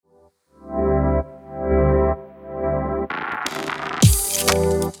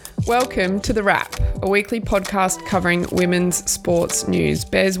Welcome to The Wrap, a weekly podcast covering women's sports news.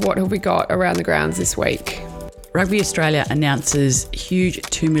 Bez, what have we got around the grounds this week? Rugby Australia announces huge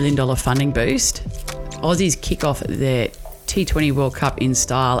 $2 million funding boost. Aussies kick off their T20 World Cup in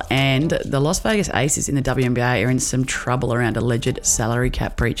style, and the Las Vegas Aces in the WNBA are in some trouble around alleged salary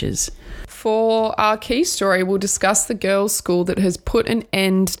cap breaches. For our key story, we'll discuss the girls' school that has put an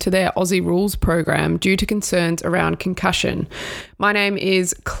end to their Aussie rules program due to concerns around concussion. My name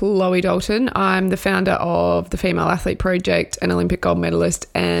is Chloe Dalton. I'm the founder of the Female Athlete Project, an Olympic gold medalist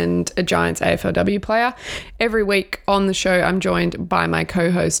and a Giants AFLW player. Every week on the show, I'm joined by my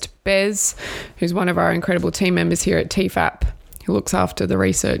co-host Bez, who's one of our incredible team members here at TFAP, who looks after the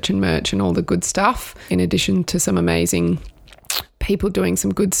research and merch and all the good stuff, in addition to some amazing people doing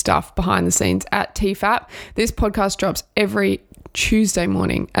some good stuff behind the scenes at TFAP. This podcast drops every Tuesday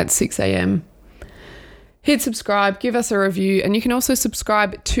morning at 6 a.m. Hit subscribe, give us a review, and you can also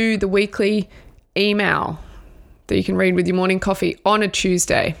subscribe to the weekly email that you can read with your morning coffee on a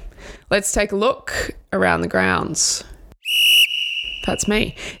Tuesday. Let's take a look around the grounds. That's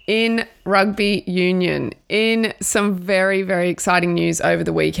me. In rugby union, in some very, very exciting news over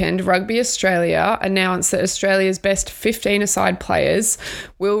the weekend, Rugby Australia announced that Australia's best 15-a-side players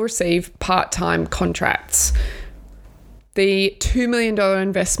will receive part-time contracts. The $2 million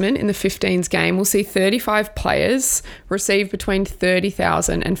investment in the 15s game will see 35 players receive between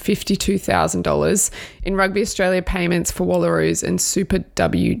 $30,000 and $52,000 in Rugby Australia payments for Wallaroos and Super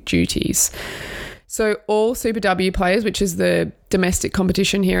W duties. So all Super W players, which is the domestic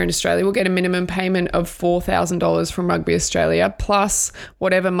competition here in Australia, will get a minimum payment of $4,000 from Rugby Australia, plus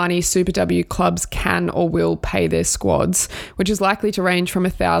whatever money Super W clubs can or will pay their squads, which is likely to range from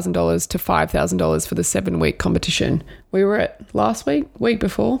 $1,000 to $5,000 for the 7-week competition. We were at last week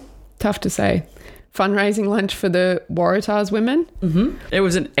before, tough to say. Fundraising lunch for the Waratahs women. Mm-hmm. It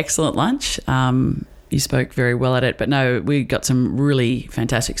was an excellent lunch. You spoke very well at it, but no, we got some really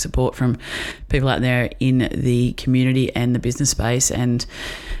fantastic support from people out there in the community and the business space, and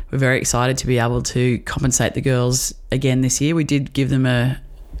we're very excited to be able to compensate the girls again this year. We did give them a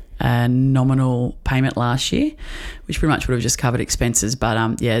nominal payment last year, which pretty much would have just covered expenses,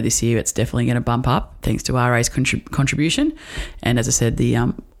 but this year it's definitely going to bump up thanks to RA's contribution, and as I said,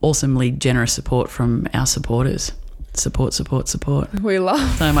 the awesomely generous support from our supporters. Support. We love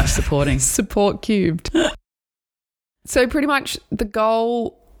so much supporting. Support cubed. So pretty much the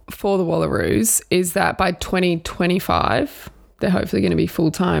goal for the Wallaroos is that by 2025, they're hopefully going to be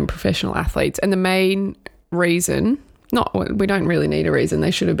full-time professional athletes. And the main reason, we don't really need a reason,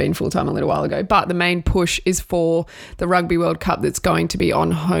 they should have been full-time a little while ago, but the main push is for the Rugby World Cup that's going to be on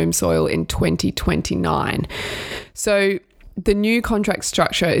home soil in 2029. So the new contract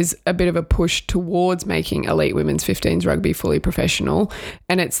structure is a bit of a push towards making elite women's 15s rugby fully professional,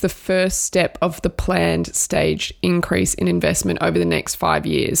 and it's the first step of the planned staged increase in investment over the next 5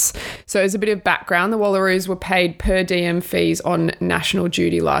 years. So as a bit of background, the Wallaroos were paid per diem fees on national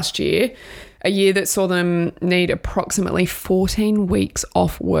duty last year, a year that saw them need approximately 14 weeks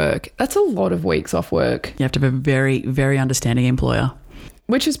off work. That's a lot of weeks off work. You have to have a very, very understanding employer.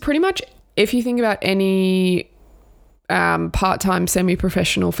 Which is pretty much, if you think about any part-time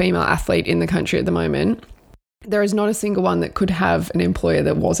semi-professional female athlete in the country at the moment, there is not a single one that could have an employer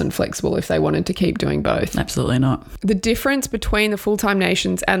that wasn't flexible if they wanted to keep doing both. Absolutely not. The difference between the full-time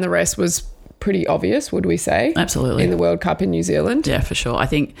nations and the rest was pretty obvious, would we say? Absolutely. In the World Cup in New Zealand. Yeah, for sure. I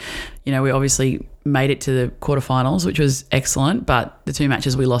think, we obviously made it to the quarterfinals, which was excellent, but the two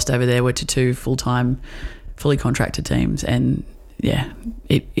matches we lost over there were to two full-time, fully contracted teams, and yeah,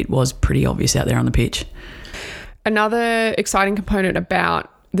 it was pretty obvious out there on the pitch. Another exciting component about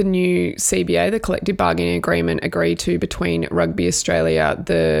the new CBA, the collective bargaining agreement agreed to between Rugby Australia,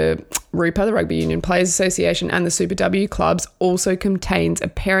 the RUPA, the Rugby Union Players Association, and the Super W clubs, also contains a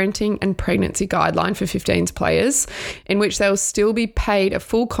parenting and pregnancy guideline for 15s players, in which they'll still be paid a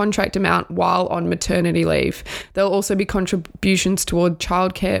full contract amount while on maternity leave. There'll also be contributions toward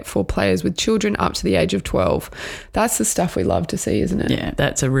childcare for players with children up to the age of 12. That's the stuff we love to see, isn't it? Yeah,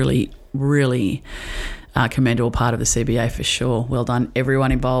 that's a really, really commendable part of the CBA for sure. Well done,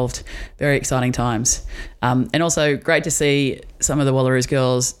 everyone involved. Very exciting times. And also great to see some of the Wallaroos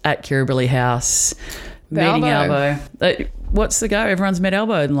girls at Kirribilli House meeting Elbow. What's the go? Everyone's met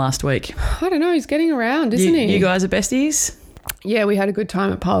Elbow in the last week. I don't know. He's getting around, isn't he? You guys are besties? Yeah, we had a good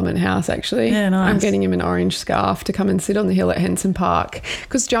time at Parliament House, actually. Yeah, nice. I'm getting him an orange scarf to come and sit on the hill at Henson Park,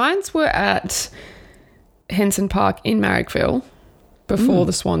 because Giants were at Henson Park in Marrickville before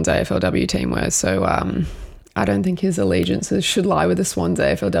the Swans AFLW team were. So I don't think his allegiances should lie with the Swans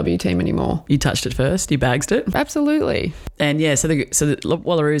AFLW team anymore. You touched it first. You bagsed it. Absolutely. And yeah, so the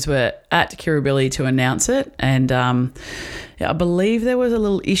Wallaroos were at Kirribilli to announce it. And I believe there was a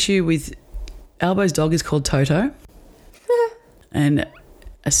little issue with Albo's dog is called Toto. And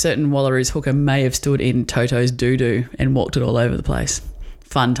a certain Wallaroos hooker may have stood in Toto's doo-doo and walked it all over the place.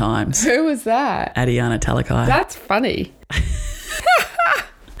 Fun times. Who was that? Adiana Talakai. That's funny.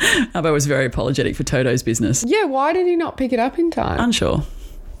 Albo was very apologetic for Toto's business. Yeah, why did he not pick it up in time? Unsure.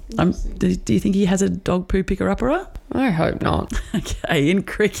 Do you think he has a dog poo picker-upper? I hope not. Okay, in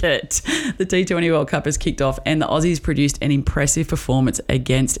cricket, the T20 World Cup has kicked off and the Aussies produced an impressive performance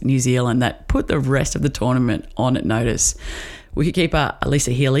against New Zealand that put the rest of the tournament on notice. Wicketkeeper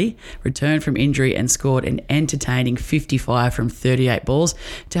Alyssa Healy returned from injury and scored an entertaining 55 from 38 balls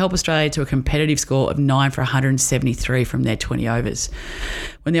to help Australia to a competitive score of 9 for 173 from their 20 overs.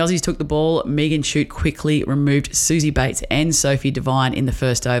 When the Aussies took the ball, Megan Shute quickly removed Susie Bates and Sophie Devine in the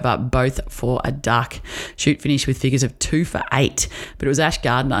first over, both for a duck. Shute finished with figures of 2 for 8, but it was Ash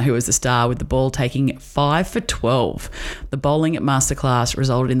Gardner who was the star with the ball taking 5 for 12. The bowling masterclass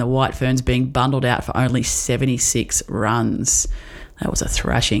resulted in the White Ferns being bundled out for only 76 runs. That was a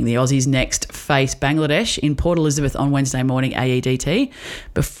thrashing. The Aussies next face Bangladesh in Port Elizabeth on Wednesday morning AEDT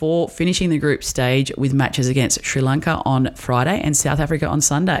before finishing the group stage with matches against Sri Lanka on Friday and South Africa on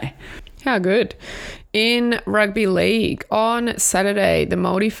Sunday. How good. In rugby league, on Saturday, the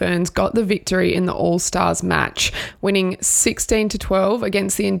Māori Ferns got the victory in the All-Stars match, winning 16-12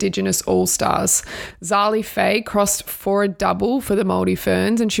 against the Indigenous All-Stars. Zali Faye crossed for a double for the Māori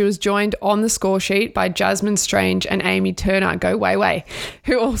Ferns, and she was joined on the score sheet by Jasmine Strange and Amy Turner, go way,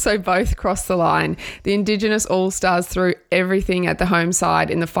 who also both crossed the line. The Indigenous All-Stars threw everything at the home side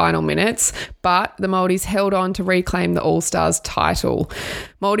in the final minutes, but the Māoris held on to reclaim the All-Stars title.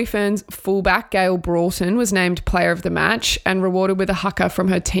 Māori Ferns fullback Gail Broughton was named player of the match and rewarded with a haka from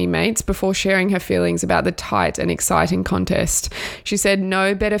her teammates before sharing her feelings about the tight and exciting contest. She said,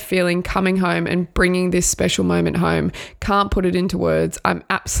 "No better feeling coming home and bringing this special moment home. Can't put it into words. I'm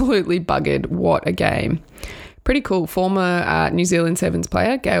absolutely buggered. What a game." Pretty cool. Former New Zealand Sevens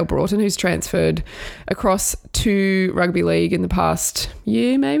player, Gail Broughton, who's transferred across to rugby league in the past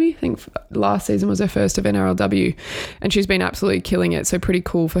year, maybe. I think last season was her first of NRLW, and she's been absolutely killing it. So pretty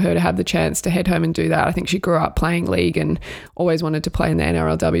cool for her to have the chance to head home and do that. I think she grew up playing league and always wanted to play in the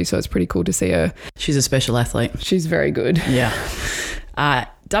NRLW, so it's pretty cool to see her. She's a special athlete. She's very good. Yeah.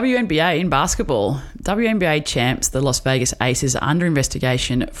 WNBA in basketball. WNBA champs, the Las Vegas Aces, are under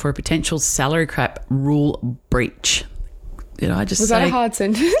investigation for a potential salary cap rule breach. Did I just Was say... that a hard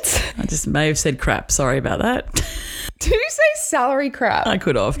sentence? I just may have said crap. Sorry about that. Did you say salary crap? I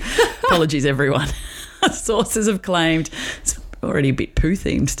could have. Apologies, everyone. Sources have claimed... It's already a bit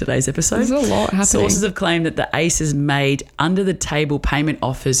poo-themed today's episode. There's a lot happening. Sources have claimed that the Aces made under-the-table payment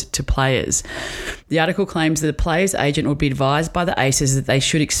offers to players. The article claims that the player's agent would be advised by the Aces that they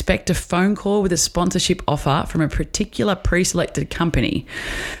should expect a phone call with a sponsorship offer from a particular pre-selected company.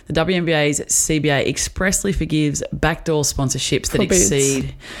 The WNBA's CBA expressly forgives backdoor sponsorships that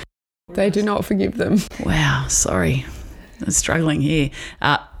exceed... They do not forgive them. Wow, sorry. I'm struggling here.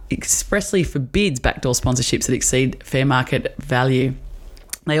 Expressly forbids backdoor sponsorships that exceed fair market value.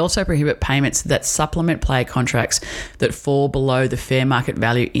 They also prohibit payments that supplement player contracts that fall below the fair market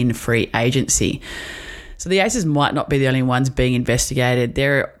value in free agency. So the Aces might not be the only ones being investigated.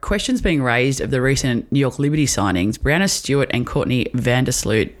 There are questions being raised of the recent New York Liberty signings, Brianna Stewart and Courtney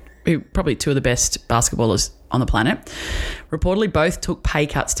Vandersloot, who are probably two of the best basketballers on the planet. Reportedly, both took pay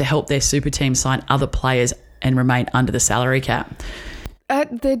cuts to help their super team sign other players and remain under the salary cap.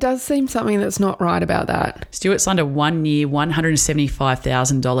 There does seem something that's not right about that. Stewart signed a 1-year,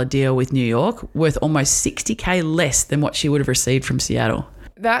 $175,000 deal with New York, worth almost $60,000 less than what she would have received from Seattle.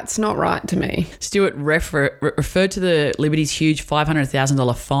 That's not right to me. Stewart referred to the Liberty's huge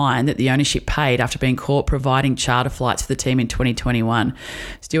 $500,000 fine that the ownership paid after being caught providing charter flights for the team in 2021.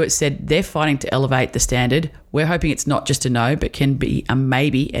 Stewart said they're fighting to elevate the standard. We're hoping it's not just a no, but can be a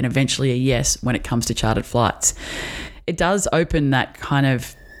maybe and eventually a yes when it comes to chartered flights. It does open that kind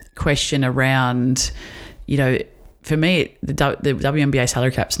of question around, for me, the WNBA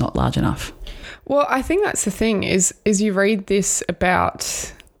salary cap's not large enough. Well, I think that's the thing is you read this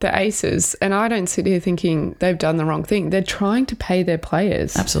about the Aces and I don't sit here thinking they've done the wrong thing. They're trying to pay their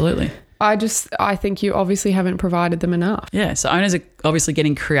players. Absolutely. I think you obviously haven't provided them enough. Yeah, so owners are obviously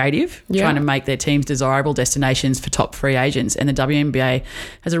getting creative, trying to make their teams desirable destinations for top free agents, and the WNBA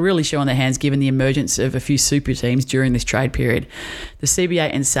has a really show on their hands given the emergence of a few super teams during this trade period. The CBA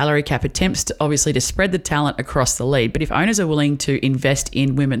and salary cap attempts to spread the talent across the league, but if owners are willing to invest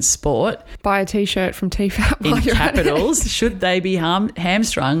in women's sport, buy a T-shirt from TFAP in capitals, should they be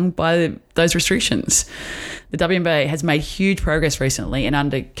hamstrung by those restrictions? The WNBA has made huge progress recently, and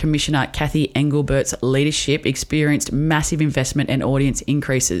under Commissioner Kathy Engelbert's leadership, experienced massive investment and audience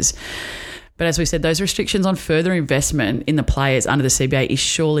increases. But as we said, those restrictions on further investment in the players under the CBA is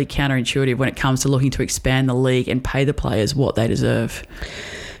surely counterintuitive when it comes to looking to expand the league and pay the players what they deserve.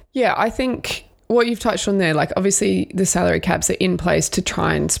 Yeah, I think what you've touched on there, like obviously the salary caps are in place to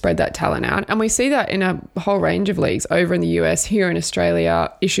try and spread that talent out. And we see that in a whole range of leagues over in the US, here in Australia,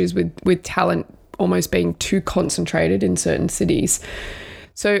 issues with talent almost being too concentrated in certain cities.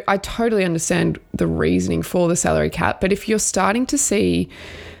 So I totally understand the reasoning for the salary cap. But if you're starting to see,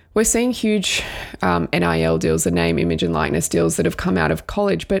 we're seeing huge NIL deals, the name, image and likeness deals that have come out of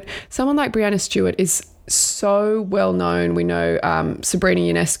college. But someone like Brianna Stewart is so well known. We know Sabrina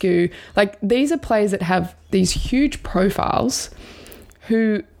Ionescu. Like, these are players that have these huge profiles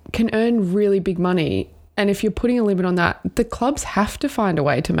who can earn really big money. And if you're putting a limit on that, the clubs have to find a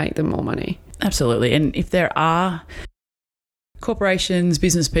way to make them more money. Absolutely. And if there are corporations,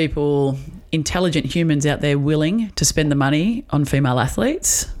 business people, intelligent humans out there willing to spend the money on female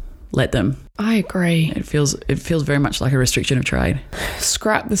athletes, let them. I agree. It feels very much like a restriction of trade.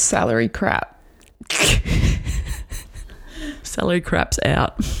 Scrap the salary crap. Salary crap's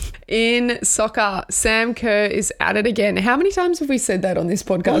out. In soccer, Sam Kerr is at it again. How many times have we said that on this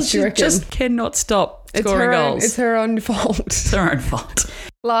podcast, do you reckon? She just cannot stop scoring goals. It's her own fault. It's her own fault.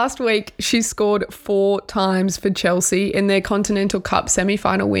 Last week, she scored 4 times for Chelsea in their Continental Cup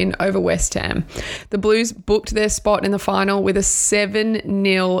semi-final win over West Ham. The Blues booked their spot in the final with a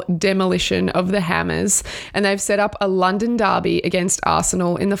 7-0 demolition of the Hammers, and they've set up a London derby against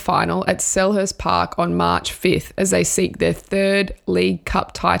Arsenal in the final at Selhurst Park on March 5th as they seek their 3rd League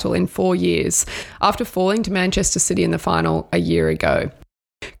Cup title in 4 years, after falling to Manchester City in the final a year ago.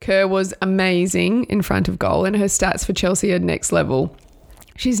 Kerr was amazing in front of goal, and her stats for Chelsea are next level.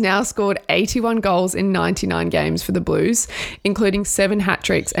 She's now scored 81 goals in 99 games for the Blues, including 7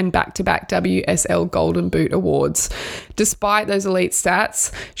 hat-tricks and back-to-back WSL Golden Boot awards. Despite those elite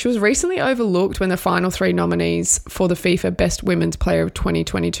stats, she was recently overlooked when the final 3 nominees for the FIFA Best Women's Player of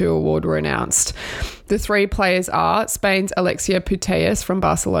 2022 award were announced. The 3 players are Spain's Alexia Putellas from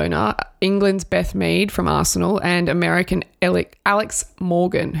Barcelona, England's Beth Mead from Arsenal, and American Alex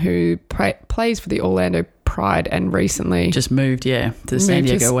Morgan, who plays for the Orlando Pride and recently just moved, to the San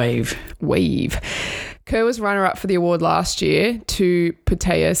Diego Wave. Kerr was runner-up for the award last year to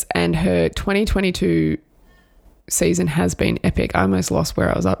Putellas, and her 2022 season has been epic. I almost lost where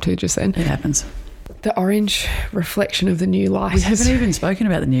I was up to just then. It happens. The orange reflection of the new light. We haven't even spoken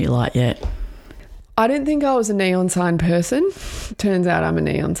about the new light yet. I didn't think I was a neon sign person. Turns out I'm a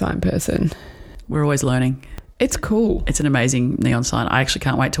neon sign person. We're always learning. It's cool. It's an amazing neon sign. I actually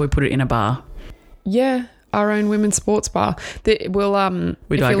can't wait till we put it in a bar. Yeah, our own women's sports bar. We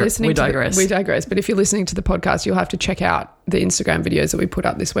digress. But if you're listening to the podcast, you'll have to check out the Instagram videos that we put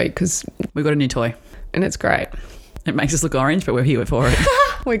up this week because we've got a new toy. And it's great. It makes us look orange, but we're here for it.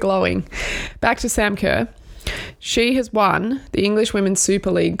 We're glowing. Back to Sam Kerr. She has won the English Women's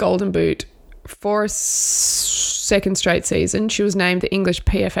Super League Golden Boot for a second straight season. She was named the English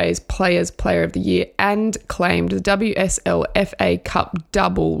PFA's Players Player of the Year and claimed the WSL FA Cup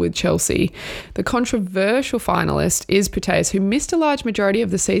double with Chelsea. The controversial finalist is Putellas, who missed a large majority of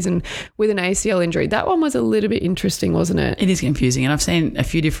the season with an ACL injury. That one was a little bit interesting, wasn't it? It is confusing, and I've seen a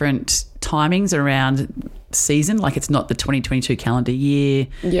few different timings around season, like it's not the 2022 calendar year.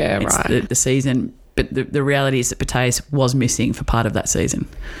 Yeah, it's right. the season, but the reality is that Putellas was missing for part of that season.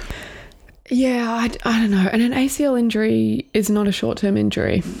 Yeah, I don't know. And an ACL injury is not a short-term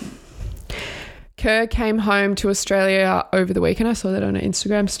injury. Kerr came home to Australia over the weekend. I saw that on an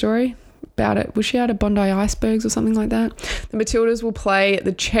Instagram story about it. Was she out at Bondi Icebergs or something like that? The Matildas will play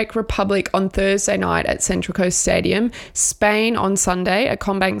the Czech Republic on Thursday night at Central Coast Stadium, Spain on Sunday at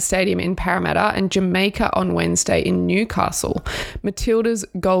Combank Stadium in Parramatta, and Jamaica on Wednesday in Newcastle. Matildas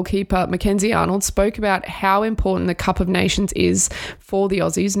goalkeeper Mackenzie Arnold spoke about how important the Cup of Nations is for the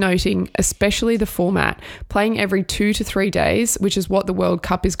Aussies, noting especially the format, playing every 2 to 3 days, which is what the World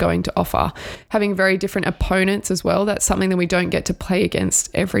Cup is going to offer. Having very different opponents as well, that's something that we don't get to play against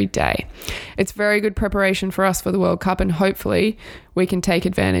every day. It's very good preparation for us for the World Cup, and hopefully we can take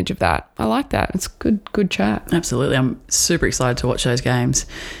advantage of that. I like that. It's good chat. Absolutely. I'm super excited to watch those games.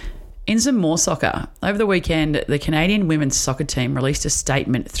 In some more soccer, over the weekend, the Canadian women's soccer team released a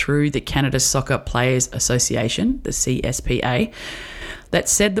statement through the Canada Soccer Players Association, the CSPA, that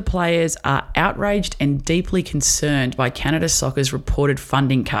said the players are outraged and deeply concerned by Canada Soccer's reported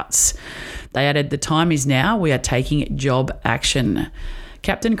funding cuts. They added, "The time is now. We are taking job action."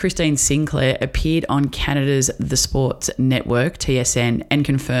 Captain Christine Sinclair appeared on Canada's The Sports Network, TSN, and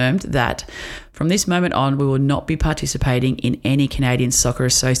confirmed that from this moment on, we will not be participating in any Canadian Soccer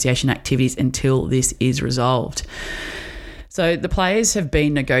Association activities until this is resolved. So the players have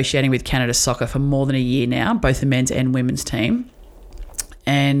been negotiating with Canada Soccer for more than a year now, both the men's and women's team.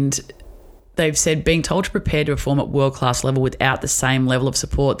 And they've said being told to prepare to perform at world-class level without the same level of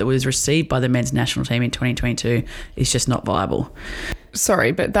support that was received by the men's national team in 2022 is just not viable.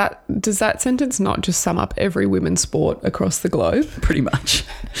 Sorry, but does that sentence not just sum up every women's sport across the globe? Pretty much.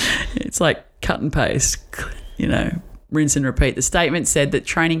 It's like cut and paste, rinse and repeat. The statement said that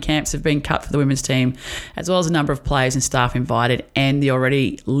training camps have been cut for the women's team, as well as a number of players and staff invited, and the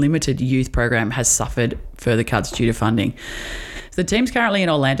already limited youth program has suffered further cuts due to funding. So the team's currently in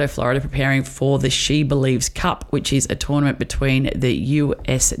Orlando, Florida, preparing for the She Believes Cup, which is a tournament between the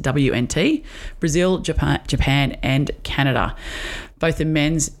USWNT, Brazil, Japan, and Canada. Both the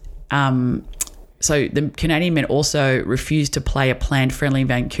men's, so the Canadian men also refused to play a planned friendly in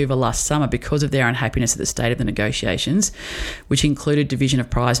Vancouver last summer because of their unhappiness at the state of the negotiations, which included division of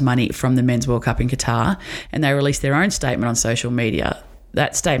prize money from the Men's World Cup in Qatar, and they released their own statement on social media.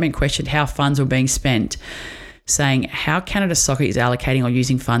 That statement questioned how funds were being spent, saying how Canada Soccer is allocating or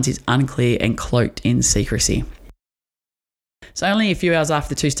using funds is unclear and cloaked in secrecy. So only a few hours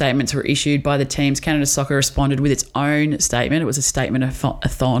after the two statements were issued by the teams, Canada Soccer responded with its own statement. It was a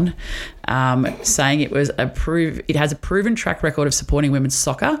statement-a-thon, saying it has a proven track record of supporting women's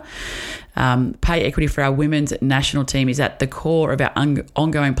soccer. Pay equity for our women's national team is at the core of our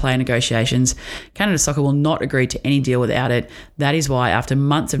ongoing player negotiations. Canada Soccer will not agree to any deal without it. That is why, after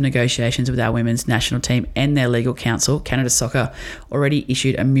months of negotiations with our women's national team and their legal counsel, Canada Soccer already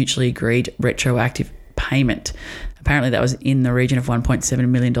issued a mutually agreed retroactive payment. Apparently that was in the region of $1.7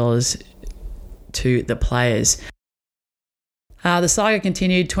 million to the players. The saga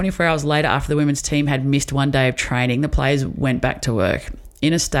continued 24 hours later after the women's team had missed one day of training. The players went back to work.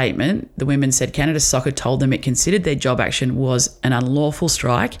 In a statement, the women said Canada Soccer told them it considered their job action was an unlawful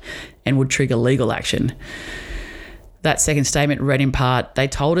strike and would trigger legal action. That second statement read in part, "They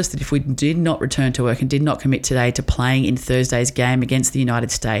told us that if we did not return to work and did not commit today to playing in Thursday's game against the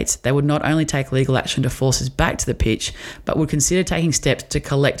United States, they would not only take legal action to force us back to the pitch, but would consider taking steps to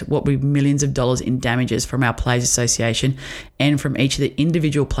collect what would be millions of dollars in damages from our Players Association and from each of the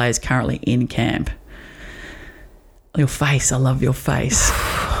individual players currently in camp." Your face, I love your face.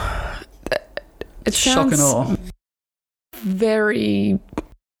 It Shock and awe. Very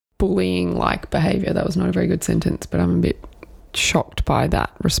bullying-like behaviour. That was not a very good sentence, but I'm a bit shocked by that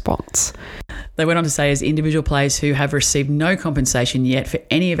response. They went on to say, as individual players who have received no compensation yet for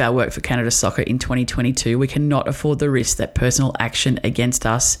any of our work for Canada Soccer in 2022, we cannot afford the risk that personal action against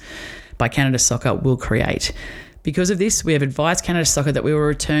us by Canada Soccer will create. Because of this, we have advised Canada Soccer that we will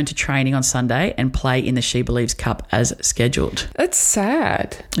return to training on Sunday and play in the She Believes Cup as scheduled. It's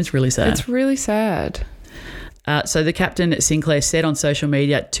sad. It's really sad. It's really sad. So the captain, Sinclair, said on social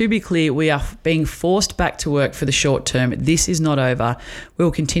media, "To be clear, we are being forced back to work for the short term. This is not over. We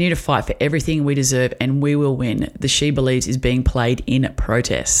will continue to fight for everything we deserve and we will win. The She Believes is being played in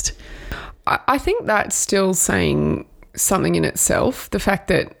protest." I think that's still saying something in itself. The fact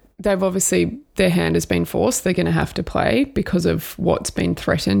that they've obviously, their hand has been forced. They're going to have to play because of what's been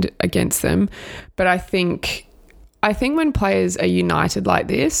threatened against them. But I think when players are united like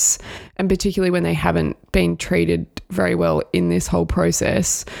this, and particularly when they haven't been treated very well in this whole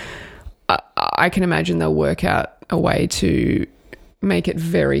process, I can imagine they'll work out a way to make it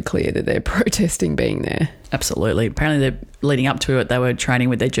very clear that they're protesting being there. Absolutely. Apparently, they're leading up to it, they were training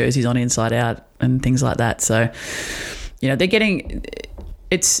with their jerseys on inside out and things like that. So, they're getting...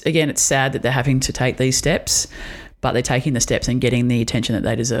 It's sad that they're having to take these steps, but they're taking the steps and getting the attention that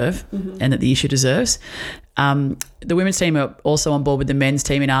they deserve and that the issue deserves. The women's team are also on board with the men's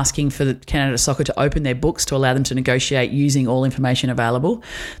team in asking for the Canada Soccer to open their books to allow them to negotiate using all information available.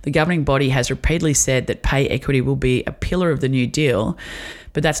 The governing body has repeatedly said that pay equity will be a pillar of the new deal,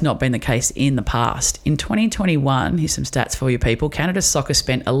 but that's not been the case in the past. In 2021, here's some stats for you people, Canada Soccer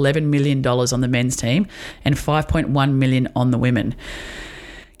spent $11 million on the men's team and $5.1 million on the women.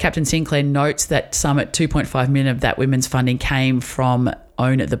 Captain Sinclair notes that some at $2.5 million of that women's funding came from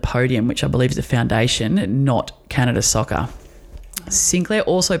Own the Podium, which I believe is a foundation, not Canada Soccer. Sinclair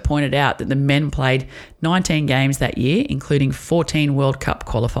also pointed out that the men played 19 games that year, including 14 World Cup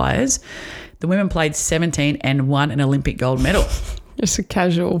qualifiers. The women played 17 and won an Olympic gold medal. Just a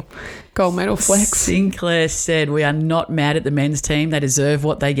casual gold medal flex. Sinclair said, "We are not mad at the men's team. They deserve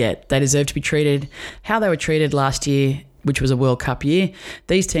what they get. They deserve to be treated how they were treated last year, which was a World Cup year.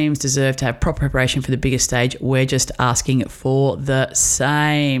 These teams deserve to have proper preparation for the biggest stage. We're just asking for the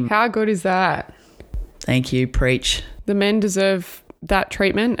same." How good is that? Thank you. Preach. The men deserve that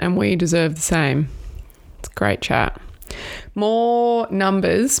treatment and we deserve the same. It's a great chat. More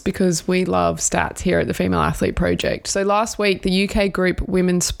numbers because we love stats here at the Female Athlete Project. So last week, the UK Group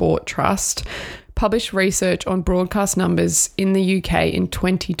Women's Sport Trust published research on broadcast numbers in the UK in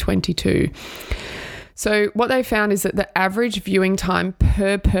 2022. So what they found is that the average viewing time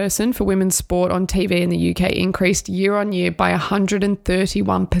per person for women's sport on TV in the UK increased year on year by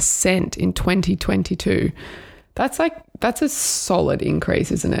 131% in 2022. That's a solid increase,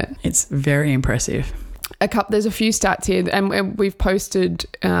 isn't it? It's very impressive. There's a few stats here, and we've posted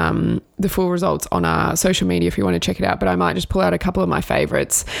the full results on our social media if you want to check it out, but I might just pull out a couple of my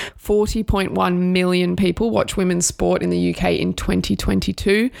favourites. 40.1 million people watch women's sport in the UK in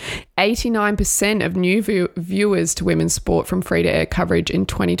 2022. 89% of new viewers to women's sport from free-to-air coverage in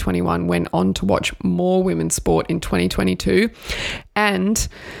 2021 went on to watch more women's sport in 2022. And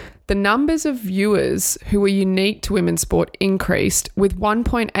the numbers of viewers who were unique to women's sport increased, with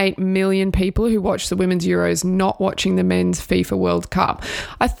 1.8 million people who watched the Women's Euros not watching the Men's FIFA World Cup.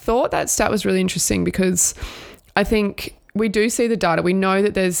 I thought that stat was really interesting because I think we do see the data. We know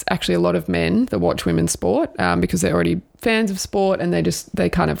that there's actually a lot of men that watch women's sport because they're already fans of sport and they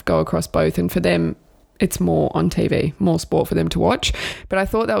kind of go across both. And for them, it's more on TV, more sport for them to watch. But I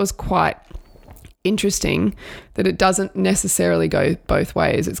thought that was quite interesting that it doesn't necessarily go both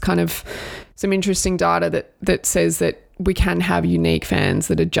ways. It's kind of some interesting data that says that we can have unique fans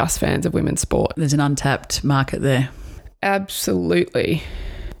that are just fans of women's sport. There's an untapped market there. Absolutely.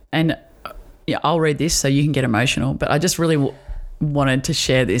 And yeah, I'll read this so you can get emotional, but I just really wanted to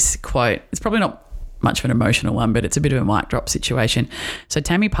share this quote. It's probably not much of an emotional one, but it's a bit of a mic drop situation. So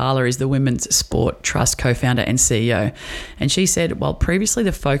Tammy Parler is the Women's Sport Trust co-founder and CEO. And she said, while previously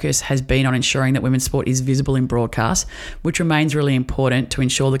the focus has been on ensuring that women's sport is visible in broadcast, which remains really important to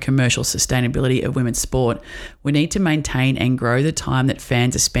ensure the commercial sustainability of women's sport, we need to maintain and grow the time that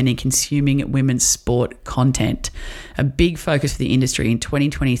fans are spending consuming women's sport content. A big focus for the industry in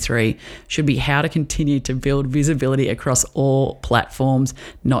 2023 should be how to continue to build visibility across all platforms,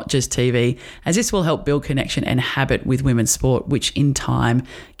 not just TV, as this will help build connection and habit with women's sport, which in time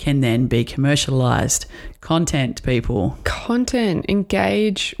can then be commercialised. Content, people. Content.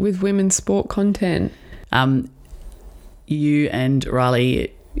 Engage with women's sport content. You and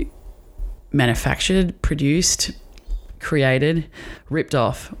Riley manufactured, produced, created, ripped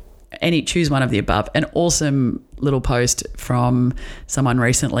off, choose one of the above. An awesome little post from someone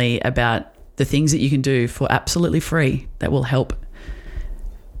recently about the things that you can do for absolutely free that will help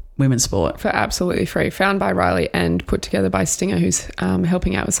women's sport. For absolutely free. Found by Riley and put together by Stinger, who's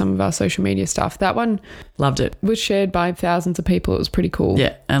helping out with some of our social media stuff. That one loved it. Was shared by thousands of people. It was pretty cool.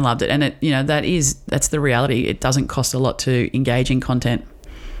 Yeah, and loved it. And it, that's the reality. It doesn't cost a lot to engage in content,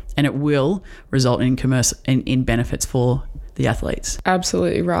 and it will result in in benefits for the athletes.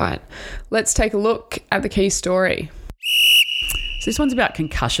 Absolutely right. Let's take a look at the key story. So this one's about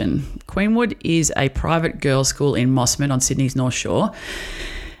concussion. Queenwood is a private girls' school in Mossman on Sydney's North Shore.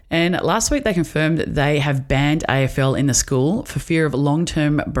 And last week they confirmed that they have banned AFL in the school for fear of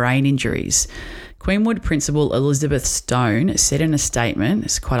long-term brain injuries. Queenwood Principal Elizabeth Stone said in a statement,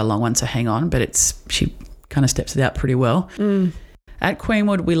 it's quite a long one, so hang on, but she kind of steps it out pretty well. At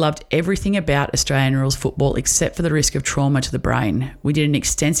Queenwood, we loved everything about Australian rules football except for the risk of trauma to the brain. We did an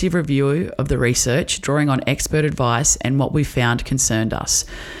extensive review of the research, drawing on expert advice, and what we found concerned us.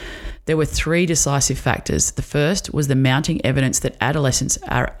 There were three decisive factors. The first was the mounting evidence that adolescents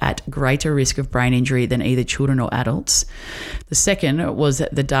are at greater risk of brain injury than either children or adults. The second was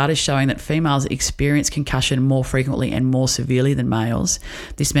that the data showing that females experience concussion more frequently and more severely than males.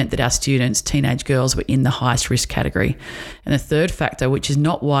 This meant that our students, teenage girls, were in the highest risk category. And the third factor, which is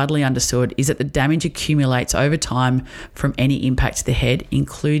not widely understood, is that the damage accumulates over time from any impact to the head,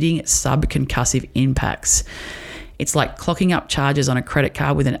 including subconcussive impacts. It's like clocking up charges on a credit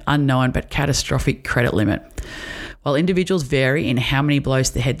card with an unknown but catastrophic credit limit. While individuals vary in how many blows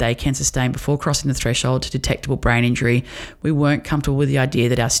to the head they can sustain before crossing the threshold to detectable brain injury, we weren't comfortable with the idea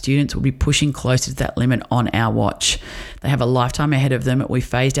that our students would be pushing closer to that limit on our watch. They have a lifetime ahead of them. We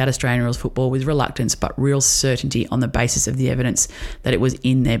phased out Australian rules football with reluctance but real certainty on the basis of the evidence that it was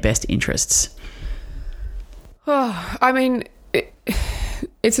in their best interests. Oh, I mean,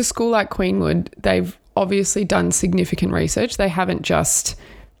 it's a school like Queenwood. They've obviously done significant research. They haven't just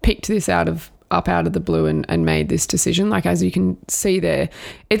picked this up out of the blue and made this decision. Like, as you can see there,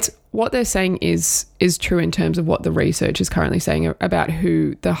 it's what they're saying is true in terms of what the research is currently saying about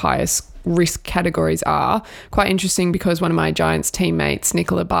who the highest risk categories are. Quite interesting, because one of my Giants teammates,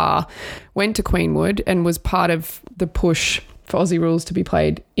 Nicola Barr, went to Queenwood and was part of the push for Aussie rules to be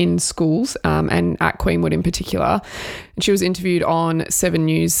played in schools, and at Queenwood in particular. And she was interviewed on 7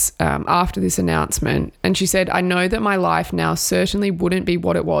 News after this announcement, and she said, "I know that my life now certainly wouldn't be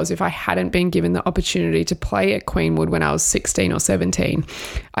what it was if I hadn't been given the opportunity to play at Queenwood when I was 16 or 17.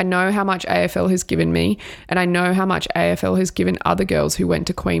 I know how much AFL has given me, and I know how much AFL has given other girls who went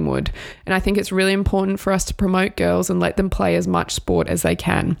to Queenwood. And I think it's really important for us to promote girls and let them play as much sport as they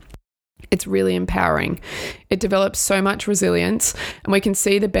can. It's really empowering. It develops so much resilience, and we can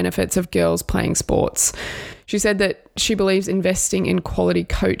see the benefits of girls playing sports." She said that she believes investing in quality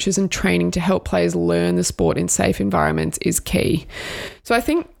coaches and training to help players learn the sport in safe environments is key. So I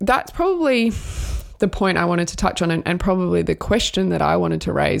think that's probably the point I wanted to touch on, and probably the question that I wanted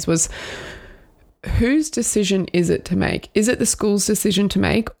to raise was, whose decision is it to make? Is it the school's decision to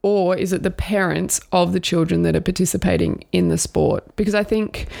make, or is it the parents of the children that are participating in the sport? Because I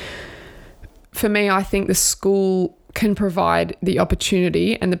think, for me, I think the school can provide the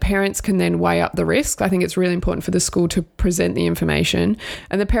opportunity and the parents can then weigh up the risk. I think it's really important for the school to present the information,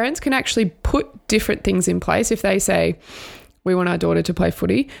 and the parents can actually put different things in place. If they say, we want our daughter to play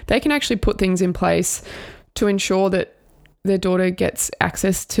footy, they can actually put things in place to ensure that their daughter gets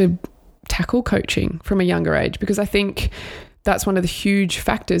access to tackle coaching from a younger age. Because I think that's one of the huge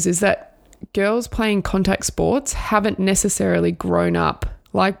factors, is that girls playing contact sports haven't necessarily grown up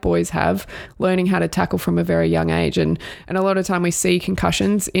like boys have, learning how to tackle from a very young age. And a lot of time we see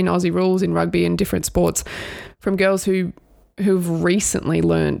concussions in Aussie rules, in rugby and different sports, from girls who've recently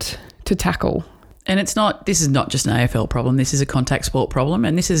learnt to tackle. And this is not just an AFL problem. This is a contact sport problem.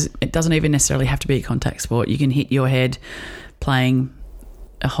 And it doesn't even necessarily have to be a contact sport. You can hit your head playing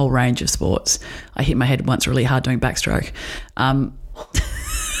a whole range of sports. I hit my head once really hard doing backstroke.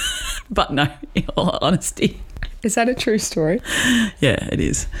 But no, in all honesty. Is that a true story? Yeah, it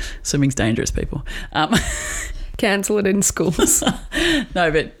is. Swimming's dangerous, people. Cancel it in schools.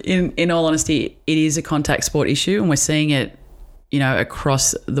 No, but in all honesty, it is a contact sport issue, and we're seeing it,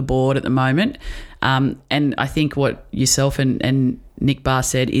 across the board at the moment. And I think what yourself and Nick Barr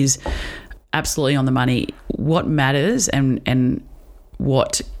said is absolutely on the money. What matters and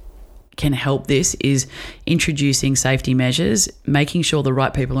what can help this is introducing safety measures, making sure the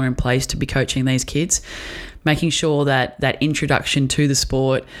right people are in place to be coaching these kids, making sure that introduction to the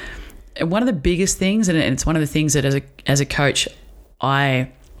sport. And one of the biggest things, and it's one of the things that as a coach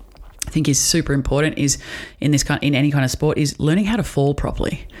I think is super important, is in any kind of sport, is learning how to fall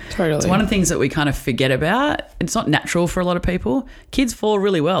properly. Totally. It's one of the things that we kind of forget about. It's not natural for a lot of people. Kids fall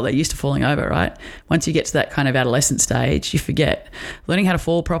really well. They're used to falling over, right? Once you get to that kind of adolescent stage, you forget. Learning how to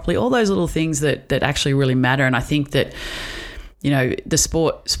fall properly, all those little things that actually really matter. And I think that, the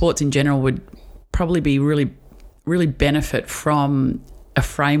sports in general would probably be really, really benefit from a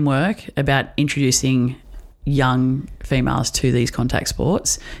framework about introducing young females to these contact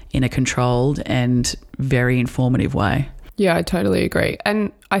sports in a controlled and very informative way. Yeah, I totally agree.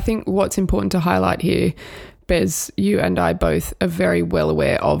 And I think what's important to highlight here, Bez, you and I both are very well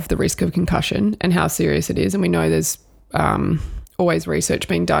aware of the risk of concussion and how serious it is. And we know there's always research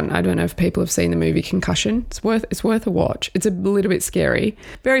being done. I don't know if people have seen the movie Concussion. It's worth a watch. It's a little bit scary.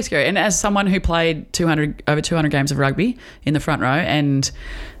 Very scary. And as someone who played over 200 games of rugby in the front row and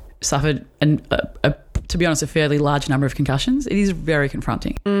suffered to be honest, a fairly large number of concussions, it is very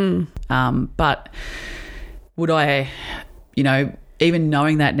confronting. But would I, even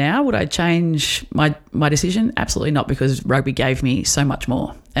knowing that now, would I change my decision? Absolutely not, because rugby gave me so much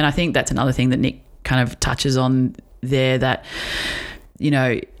more. And I think that's another thing that Nick kind of touches on there, that,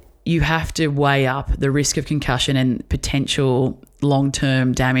 you have to weigh up the risk of concussion and potential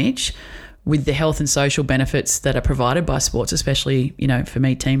long-term damage with the health and social benefits that are provided by sports, especially, for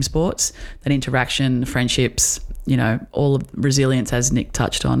me, team sports, that interaction, friendships, all of resilience, as Nick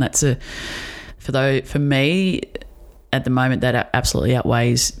touched on. That's for me at the moment, that absolutely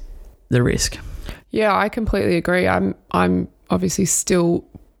outweighs the risk. Yeah, I completely agree. I'm obviously still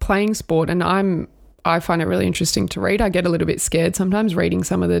playing sport, and I find it really interesting to read. I get a little bit scared sometimes reading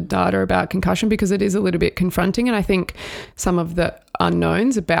some of the data about concussion, because it is a little bit confronting, and I think some of the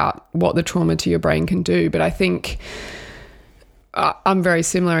unknowns about what the trauma to your brain can do. But I think I'm very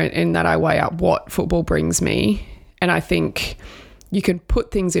similar in that I weigh up what football brings me, and I think you can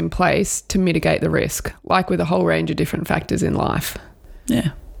put things in place to mitigate the risk, like with a whole range of different factors in life.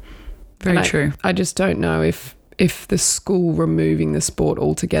 Yeah, very true. I just don't know if the school removing the sport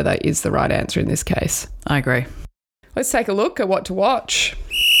altogether is the right answer in this case. I agree. Let's take a look at what to watch.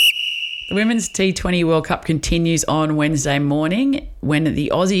 The Women's T20 World Cup continues on Wednesday morning when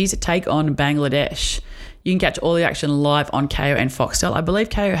the Aussies take on Bangladesh. You can catch all the action live on Kayo and Foxtel. I believe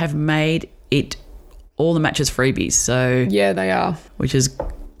Kayo have made it all the matches freebies. So yeah, they are. Which is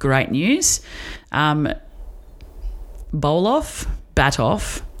great news. Bowl off, bat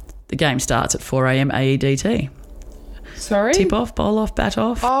off. The game starts at 4 a.m. AEDT. Sorry? Tip off, bowl off, bat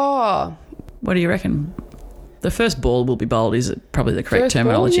off. Oh. What do you reckon? The first ball will be bowled is probably the correct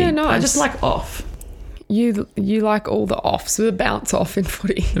terminology. Ball? Yeah, nice. I just like off. You like all the offs, the bounce off in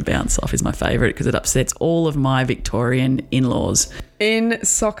footy. The bounce off is my favourite because it upsets all of my Victorian in-laws. In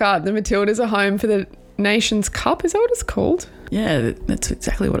soccer, the Matildas are home for the Nations Cup. Is that what it's called? Yeah, that's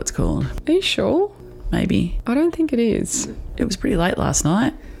exactly what it's called. Are you sure? Maybe. I don't think it is. It was pretty late last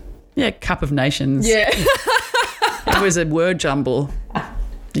night. Yeah, Cup of Nations. Yeah. It was a word jumble.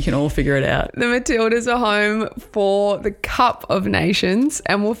 You can all figure it out. The Matildas are home for the Cup of Nations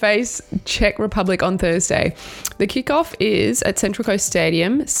and will face Czech Republic on Thursday. The kickoff is at Central Coast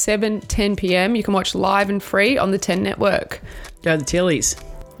Stadium, 7:10 p.m. You can watch live and free on the 10 network. Go the Tillies.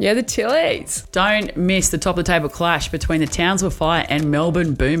 Yeah, the Tillies. Don't miss the top of the table clash between the Townsville Fire and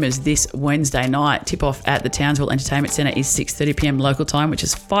Melbourne Boomers this Wednesday night. Tip-off at the Townsville Entertainment Centre is 6:30 p.m. local time, which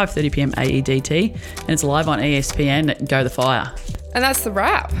is 5:30 p.m. AEDT, and it's live on ESPN. Go the Fire. And that's the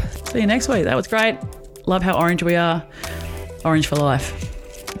wrap. See you next week. That was great. Love how orange we are. Orange for life.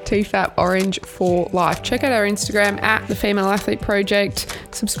 TFAP Orange for life. Check out our Instagram at The Female Athlete Project.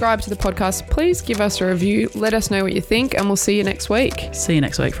 Subscribe to the podcast. Please give us a review. Let us know what you think, and we'll see you next week. See you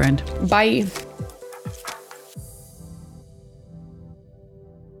next week, friend. Bye.